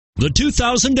The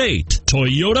 2008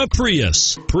 Toyota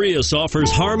Prius. Prius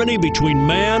offers harmony between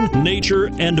man,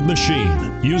 nature, and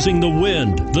machine. Using the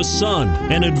wind, the sun,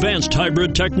 and advanced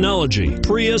hybrid technology,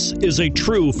 Prius is a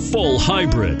true full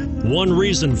hybrid. One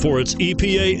reason for its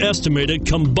EPA estimated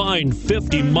combined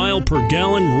 50 mile per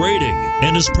gallon rating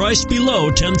and is priced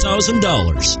below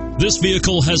 $10,000. This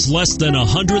vehicle has less than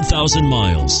 100,000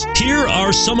 miles. Here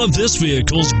are some of this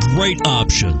vehicle's great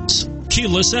options: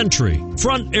 keyless entry,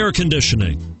 front air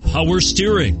conditioning, power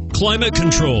steering, climate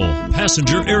control,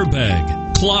 passenger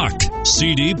airbag, clock,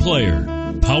 CD player,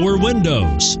 power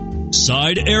windows,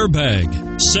 side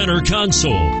airbag, center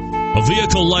console. A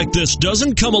vehicle like this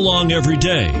doesn't come along every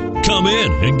day. Come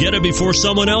in and get it before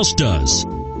someone else does.